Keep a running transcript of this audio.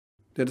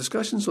Now,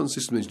 discussions on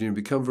system engineering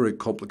become very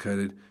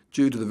complicated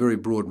due to the very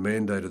broad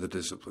mandate of the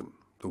discipline,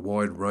 the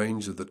wide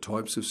range of the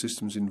types of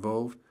systems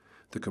involved,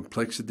 the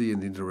complexity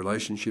and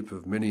interrelationship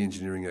of many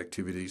engineering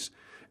activities,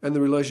 and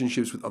the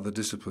relationships with other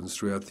disciplines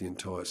throughout the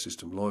entire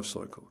system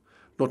lifecycle,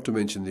 not to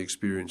mention the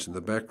experience and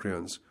the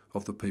backgrounds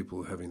of the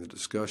people having the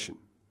discussion.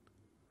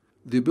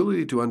 The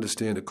ability to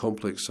understand a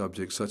complex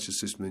subject such as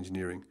system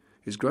engineering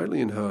is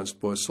greatly enhanced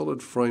by a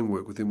solid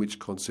framework within which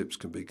concepts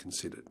can be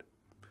considered.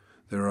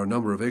 There are a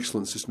number of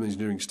excellent system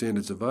engineering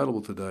standards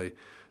available today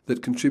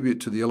that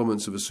contribute to the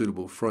elements of a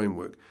suitable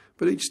framework,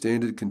 but each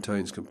standard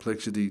contains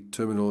complexity,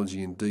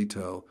 terminology and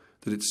detail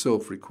that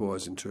itself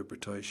requires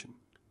interpretation.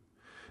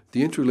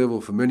 The entry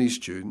level for many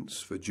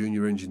students, for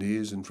junior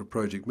engineers and for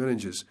project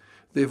managers,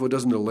 therefore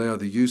doesn't allow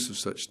the use of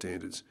such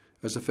standards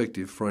as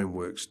effective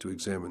frameworks to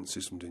examine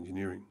systems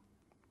engineering.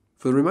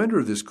 For the remainder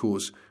of this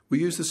course, we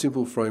use the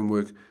simple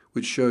framework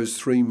which shows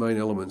three main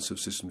elements of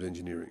systems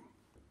engineering: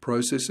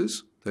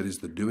 processes, that is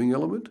the doing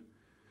element;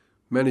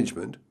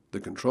 management, the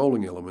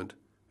controlling element;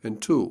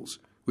 and tools,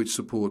 which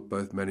support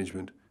both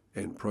management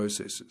and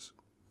processes.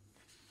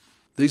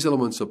 These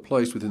elements are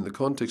placed within the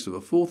context of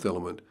a fourth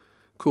element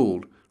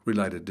called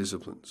related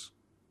disciplines.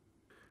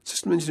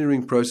 System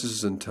engineering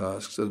processes and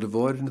tasks are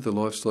divided into the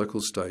life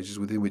cycle stages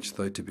within which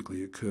they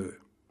typically occur.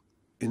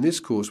 In this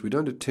course, we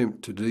don't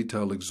attempt to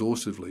detail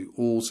exhaustively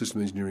all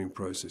system engineering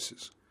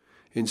processes.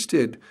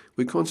 Instead,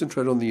 we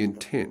concentrate on the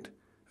intent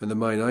and the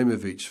main aim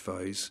of each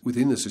phase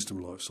within the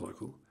system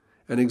lifecycle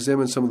and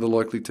examine some of the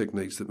likely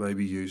techniques that may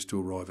be used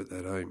to arrive at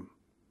that aim.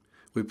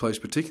 We place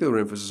particular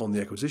emphasis on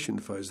the acquisition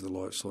phase of the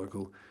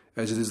lifecycle,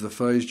 as it is the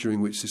phase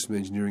during which system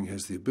engineering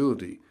has the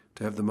ability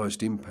to have the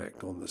most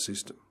impact on the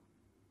system.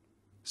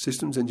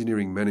 Systems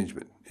engineering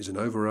management is an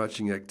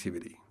overarching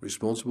activity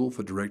responsible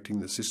for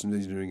directing the systems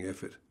engineering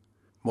effort,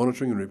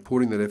 monitoring and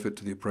reporting that effort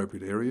to the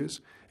appropriate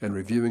areas, and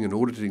reviewing and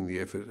auditing the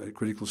effort at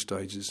critical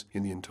stages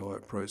in the entire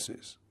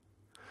process.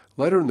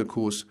 Later in the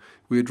course,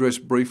 we address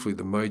briefly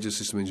the major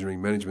system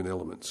engineering management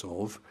elements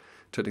of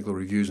technical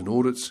reviews and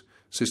audits,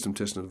 system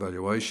test and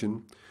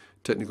evaluation,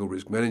 technical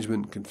risk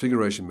management,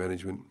 configuration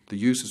management, the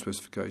use of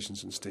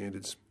specifications and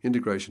standards,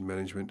 integration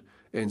management,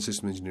 and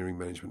system engineering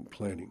management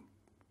planning.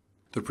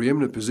 The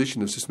preeminent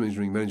position of system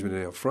engineering management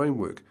in our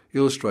framework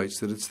illustrates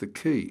that it's the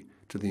key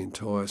to the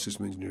entire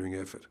system engineering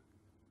effort.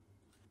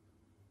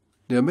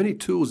 Now, many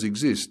tools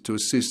exist to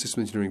assist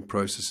system engineering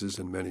processes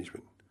and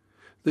management.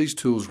 These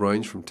tools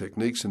range from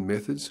techniques and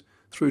methods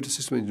through to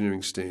system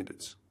engineering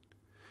standards.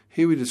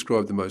 Here we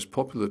describe the most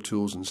popular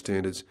tools and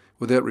standards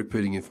without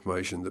repeating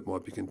information that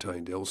might be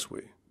contained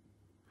elsewhere.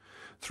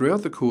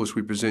 Throughout the course,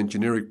 we present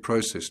generic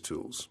process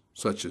tools,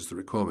 such as the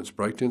requirements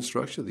breakdown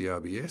structure, the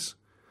RBS,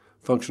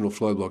 functional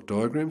flow block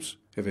diagrams,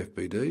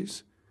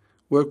 FFBDs,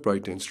 work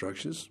breakdown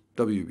structures,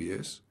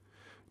 WBS,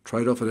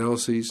 trade-off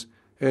analyses,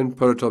 and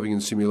prototyping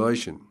and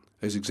simulation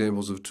as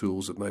examples of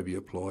tools that may be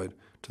applied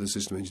to the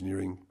system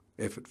engineering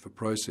effort for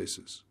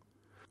processes.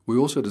 We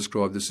also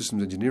describe the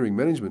systems engineering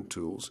management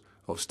tools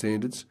of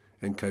standards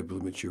and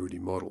capability maturity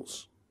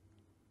models.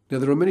 Now,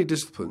 there are many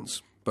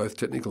disciplines, both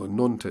technical and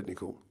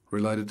non-technical,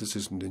 related to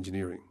systems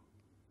engineering,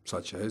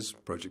 such as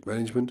project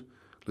management,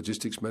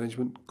 logistics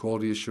management,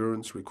 quality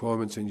assurance,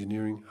 requirements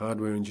engineering,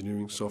 hardware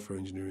engineering, software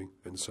engineering,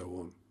 and so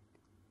on.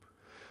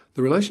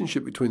 The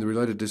relationship between the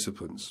related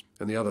disciplines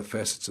and the other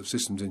facets of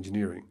systems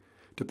engineering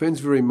depends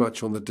very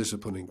much on the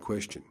discipline in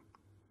question.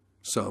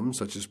 Some,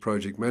 such as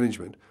project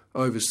management,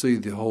 oversee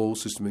the whole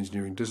system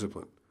engineering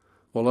discipline,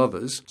 while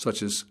others,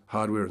 such as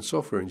hardware and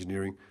software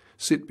engineering,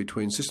 sit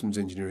between systems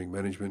engineering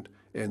management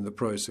and the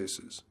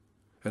processes,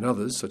 and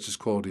others, such as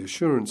quality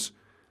assurance,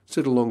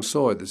 sit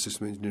alongside the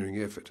system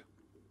engineering effort.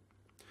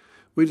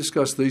 We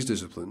discuss these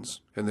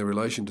disciplines and their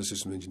relation to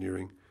system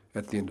engineering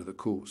at the end of the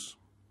course.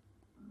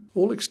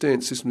 All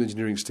extant system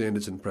engineering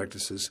standards and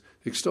practices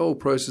extol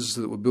processes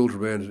that were built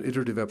around an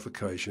iterative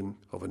application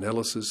of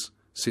analysis,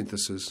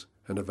 synthesis,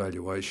 and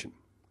evaluation.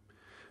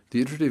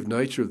 The iterative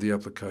nature of the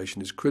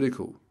application is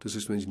critical to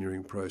system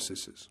engineering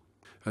processes.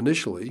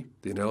 Initially,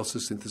 the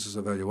analysis, synthesis,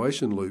 and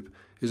evaluation loop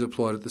is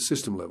applied at the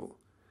system level,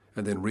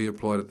 and then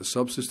reapplied at the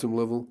subsystem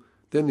level,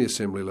 then the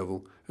assembly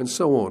level, and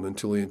so on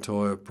until the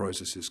entire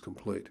process is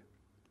complete.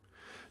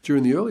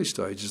 During the early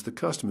stages, the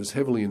customer is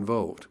heavily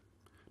involved.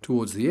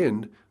 Towards the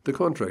end, the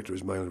contractor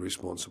is mainly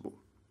responsible,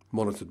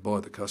 monitored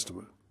by the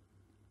customer.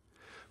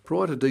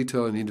 Prior to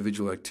detailing the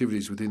individual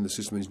activities within the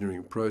system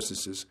engineering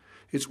processes,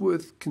 it's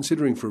worth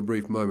considering for a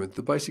brief moment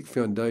the basic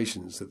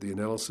foundations that the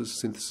analysis,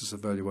 synthesis,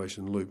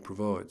 evaluation loop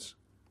provides.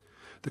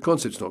 The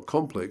concept's not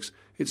complex,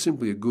 it's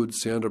simply a good,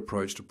 sound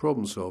approach to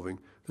problem solving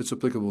that's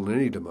applicable in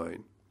any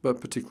domain, but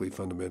particularly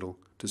fundamental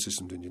to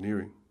systems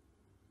engineering.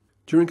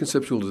 During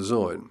conceptual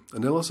design,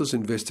 analysis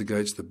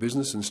investigates the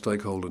business and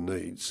stakeholder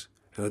needs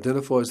and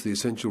identifies the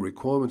essential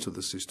requirements of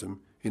the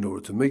system in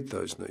order to meet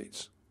those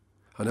needs.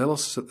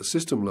 Analysis at the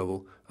system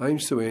level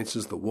aims to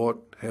answer the what,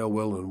 how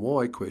well and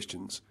why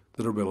questions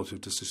that are relative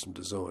to system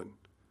design.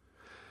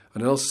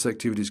 Analysis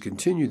activities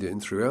continue then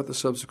throughout the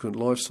subsequent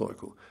life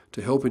cycle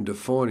to help in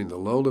defining the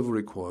low-level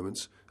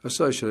requirements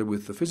associated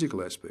with the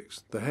physical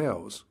aspects, the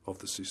hows of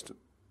the system.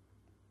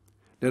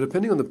 Now,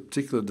 depending on the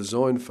particular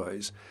design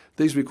phase,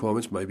 these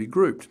requirements may be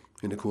grouped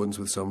in accordance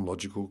with some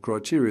logical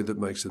criteria that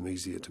makes them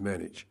easier to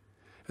manage,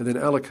 and then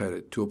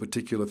allocated to a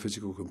particular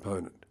physical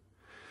component.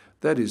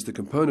 That is, the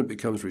component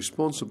becomes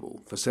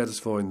responsible for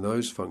satisfying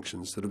those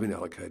functions that have been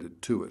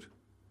allocated to it.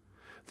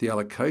 The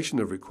allocation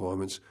of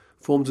requirements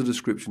forms a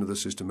description of the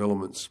system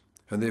elements,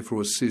 and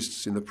therefore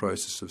assists in the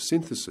process of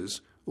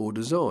synthesis or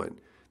design,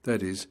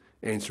 that is,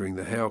 answering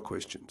the how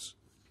questions.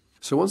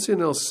 So once the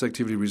analysis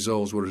activity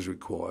resolves what is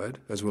required,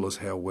 as well as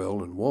how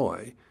well and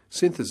why,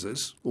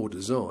 synthesis, or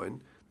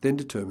design, then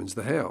determines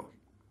the how.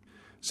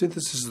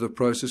 Synthesis is the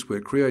process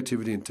where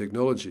creativity and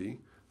technology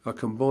are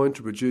combined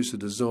to produce a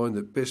design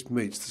that best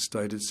meets the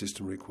stated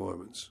system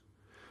requirements.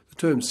 The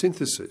term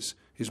synthesis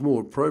is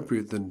more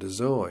appropriate than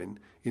design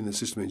in the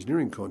system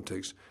engineering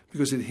context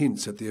because it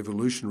hints at the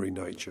evolutionary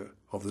nature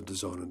of the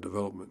design and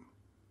development.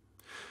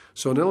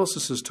 So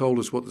analysis has told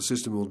us what the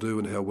system will do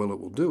and how well it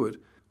will do it.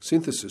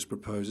 Synthesis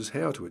proposes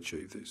how to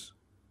achieve this.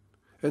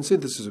 And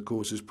synthesis, of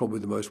course, is probably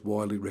the most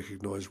widely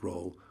recognised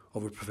role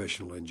of a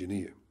professional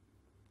engineer.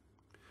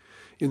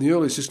 In the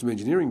early system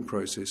engineering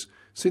process,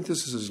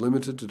 synthesis is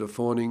limited to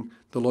defining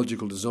the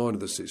logical design of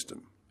the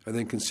system and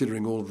then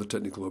considering all of the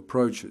technical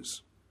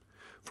approaches.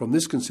 From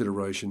this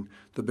consideration,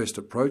 the best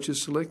approach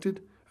is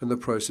selected and the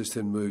process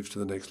then moves to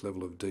the next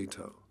level of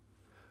detail.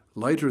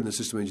 Later in the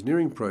system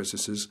engineering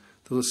processes,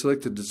 the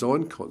selected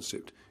design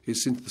concept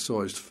is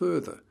synthesised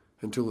further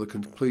until the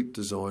complete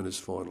design is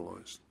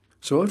finalised.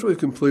 So after we've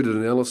completed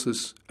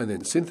analysis and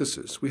then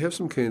synthesis, we have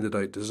some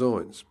candidate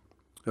designs.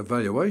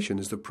 Evaluation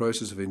is the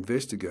process of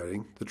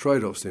investigating the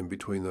trade-offs then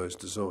between those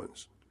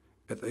designs.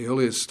 At the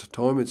earliest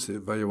time, it's the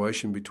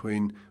evaluation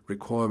between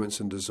requirements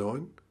and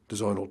design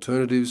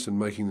alternatives and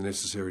making the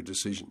necessary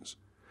decisions.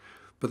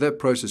 But that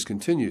process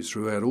continues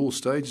throughout all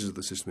stages of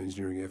the system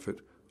engineering effort,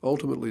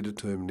 ultimately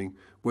determining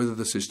whether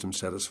the system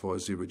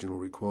satisfies the original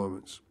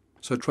requirements.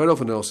 So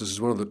trade-off analysis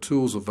is one of the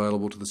tools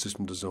available to the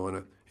system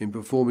designer in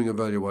performing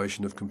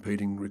evaluation of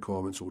competing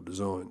requirements or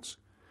designs.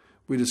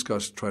 We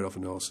discuss trade-off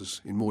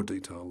analysis in more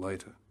detail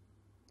later.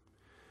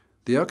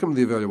 The outcome of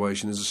the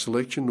evaluation is a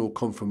selection or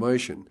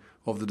confirmation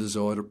of the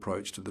desired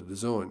approach to the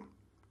design.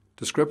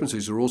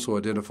 Discrepancies are also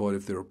identified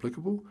if they're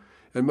applicable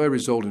and may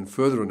result in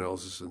further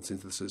analysis and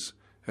synthesis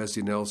as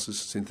the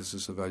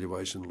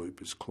analysis-synthesis-evaluation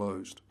loop is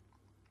closed.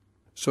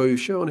 So you've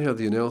shown how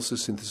the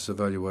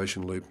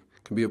analysis-synthesis-evaluation loop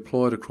can be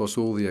applied across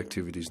all the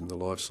activities in the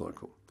life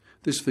cycle.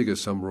 This figure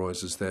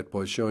summarises that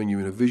by showing you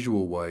in a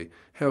visual way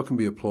how it can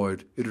be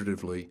applied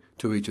iteratively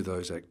to each of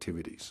those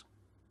activities.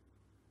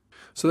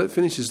 So that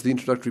finishes the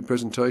introductory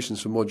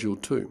presentations for Module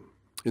 2.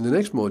 In the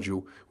next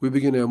module, we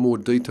begin our more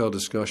detailed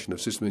discussion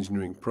of system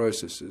engineering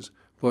processes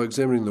by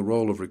examining the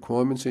role of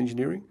requirements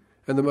engineering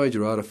and the major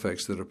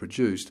artefacts that are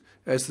produced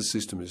as the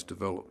system is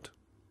developed.